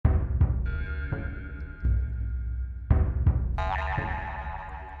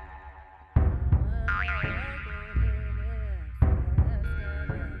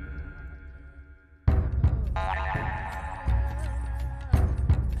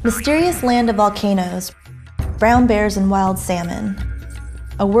Mysterious land of volcanoes, brown bears and wild salmon,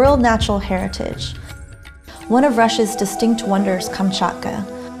 a world natural heritage, one of Russia's distinct wonders, Kamchatka.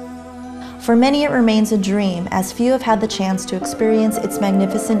 For many it remains a dream, as few have had the chance to experience its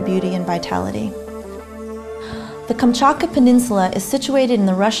magnificent beauty and vitality. The Kamchatka Peninsula is situated in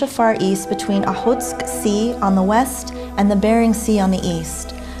the Russia Far East between Okhotsk Sea on the west and the Bering Sea on the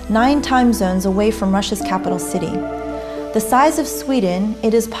east, 9 time zones away from Russia's capital city. The size of Sweden,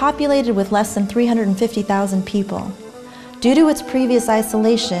 it is populated with less than 350,000 people. Due to its previous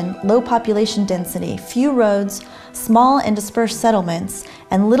isolation, low population density, few roads, small and dispersed settlements,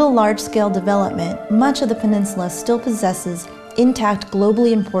 and little large-scale development, much of the peninsula still possesses intact,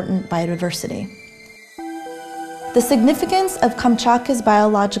 globally important biodiversity. The significance of Kamchatka's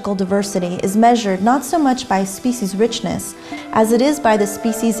biological diversity is measured not so much by species richness as it is by the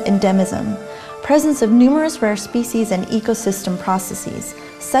species endemism, presence of numerous rare species and ecosystem processes,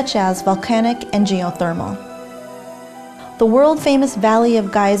 such as volcanic and geothermal. The world-famous Valley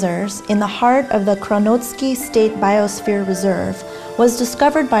of Geysers, in the heart of the Kronotsky State Biosphere Reserve, was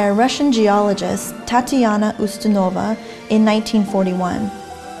discovered by a Russian geologist, Tatyana Ustinova, in 1941.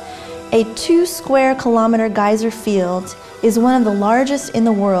 A 2-square-kilometer geyser field is one of the largest in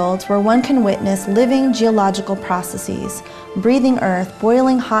the world, where one can witness living geological processes, breathing earth,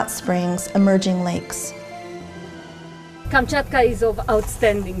 boiling hot springs, emerging lakes. Kamchatka is of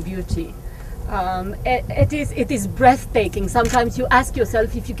outstanding beauty. It is breathtaking. Sometimes you ask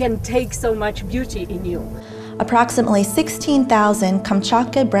yourself if you can take so much beauty in you. Approximately 16,000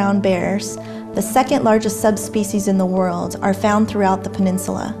 Kamchatka brown bears, the second largest subspecies in the world, are found throughout the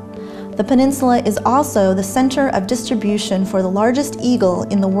peninsula. The peninsula is also the center of distribution for the largest eagle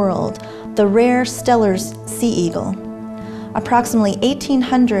in the world, the rare Steller's sea eagle. Approximately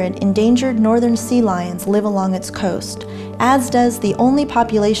 1,800 endangered northern sea lions live along its coast, as does the only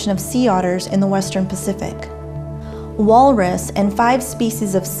population of sea otters in the western Pacific. Walrus and 5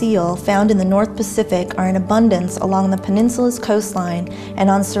 species of seal found in the North Pacific are in abundance along the peninsula's coastline and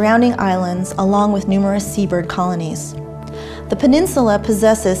on surrounding islands, along with numerous seabird colonies. The peninsula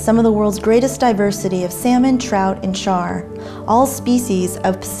possesses some of the world's greatest diversity of salmon, trout, and char. All species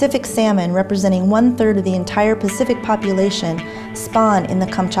of Pacific salmon, representing 1/3 of the entire Pacific population, spawn in the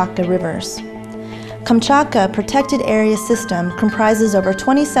Kamchatka rivers. Kamchatka Protected Area System comprises over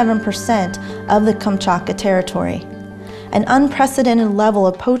 27% of the Kamchatka territory. An unprecedented level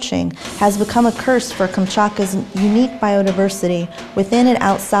of poaching has become a curse for Kamchatka's unique biodiversity within and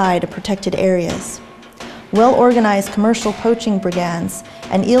outside of protected areas. Well-organized commercial poaching brigands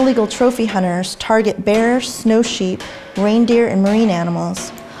and illegal trophy hunters target bears, snow sheep, reindeer, and marine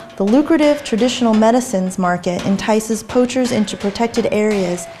animals. The lucrative traditional medicines market entices poachers into protected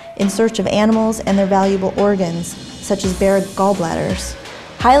areas in search of animals and their valuable organs, such as bear gallbladders.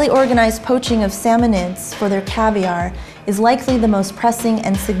 Highly organized poaching of salmonids for their caviar is likely the most pressing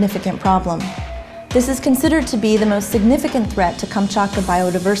and significant problem. This is considered to be the most significant threat to Kamchatka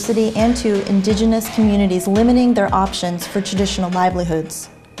biodiversity and to indigenous communities, limiting their options for traditional livelihoods.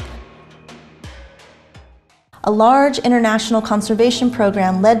 A large international conservation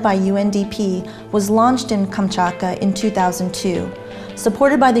program led by UNDP was launched in Kamchatka in 2002.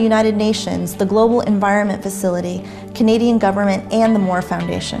 Supported by the United Nations, the Global Environment Facility, Canadian government, and the Moore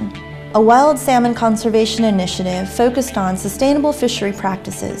Foundation. A wild salmon conservation initiative focused on sustainable fishery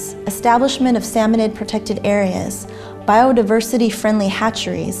practices, establishment of salmonid protected areas, biodiversity-friendly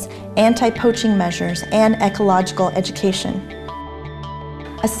hatcheries, anti-poaching measures, and ecological education.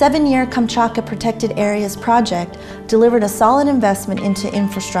 A 7-year Kamchatka Protected Areas project delivered a solid investment into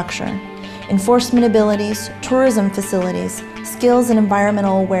infrastructure, enforcement abilities, tourism facilities, skills and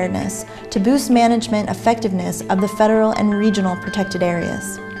environmental awareness to boost management effectiveness of the federal and regional protected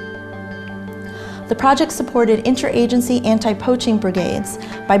areas. The project supported interagency anti-poaching brigades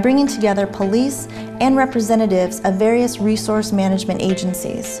by bringing together police and representatives of various resource management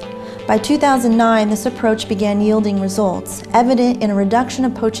agencies. By 2009, this approach began yielding results, evident in a reduction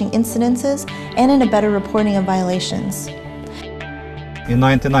of poaching incidences and in a better reporting of violations. In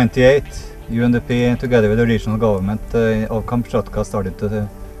 1998, UNDP, together with the regional government of Kamchatka, started to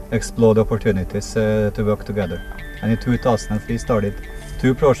explore the opportunities to work together. And in 2003 started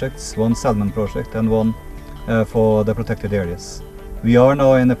 2 projects, one salmon project and one for the protected areas. We are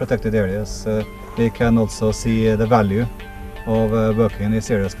now in the protected areas. We can also see the value of working in these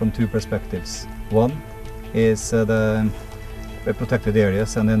areas from 2 perspectives. One is the protected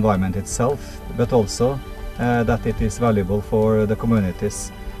areas and the environment itself, but also that it is valuable for the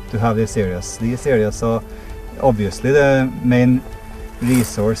communities to have these areas. These areas are obviously the main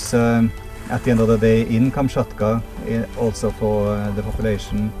resource at the end of the day in Kamchatka, also for the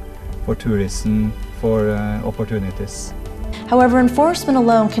population, for tourism, for opportunities. However, enforcement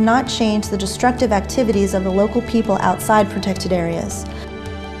alone cannot change the destructive activities of the local people outside protected areas.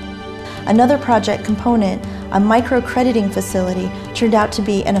 Another project component, a microcrediting facility, turned out to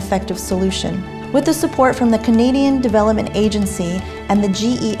be an effective solution. With the support from the Canadian Development Agency and the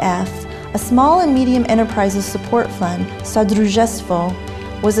GEF, a small and medium enterprises support fund, Sadrujestvo,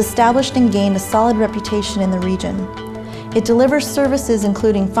 was established and gained a solid reputation in the region. It delivers services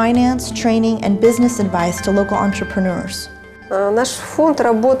including finance, training, and business advice to local entrepreneurs. Наш фонд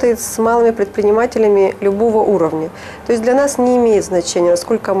работает с малыми предпринимателями любого уровня. То есть для нас не имеет значения,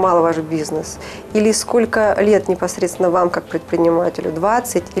 насколько мал ваш бизнес или сколько лет непосредственно вам как предпринимателю,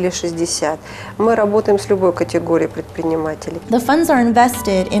 20 или 60. Мы работаем с любой категорией предпринимателей. The funds are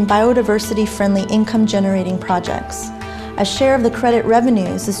invested in biodiversity-friendly income-generating projects. A share of the credit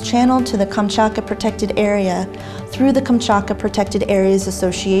revenues is channeled to the Kamchatka Protected Area through the Kamchatka Protected Areas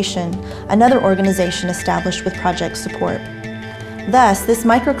Association, another organization established with project support. Thus, this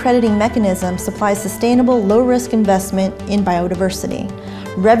microcrediting mechanism supplies sustainable, low-risk investment in biodiversity,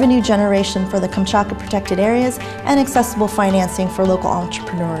 revenue generation for the Kamchatka Protected Areas, and accessible financing for local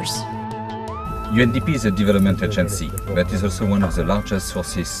entrepreneurs. UNDP is a development agency, but is also one of the largest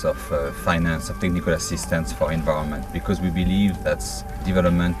sources of finance, of technical assistance for environment, because we believe that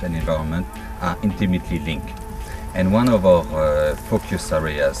development and environment are intimately linked. And one of our focus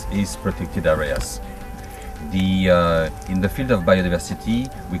areas is protected areas. In the field of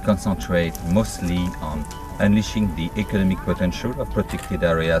biodiversity, we concentrate mostly on unleashing the economic potential of protected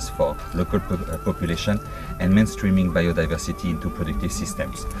areas for local population and mainstreaming biodiversity into productive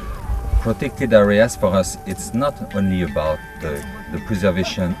systems. Protected areas for us, it's not only about the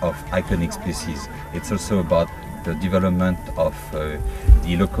preservation of iconic species, it's also about the development of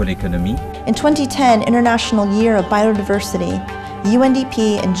the local economy. In 2010, International Year of Biodiversity,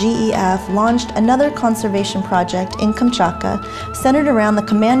 UNDP and GEF launched another conservation project in Kamchatka centered around the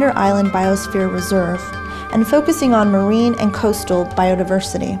Commander Island Biosphere Reserve and focusing on marine and coastal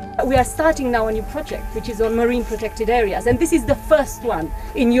biodiversity. We are starting now a new project which is on marine protected areas, and this is the first one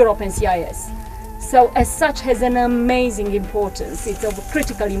in Europe and CIS. So as such has an amazing importance. It's of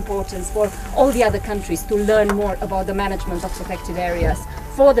critical importance for all the other countries to learn more about the management of protected areas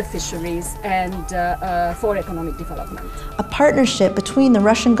for the fisheries and for economic development. A partnership between the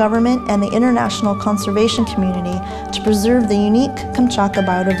Russian government and the international conservation community to preserve the unique Kamchatka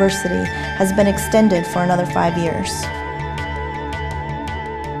biodiversity has been extended for another 5 years.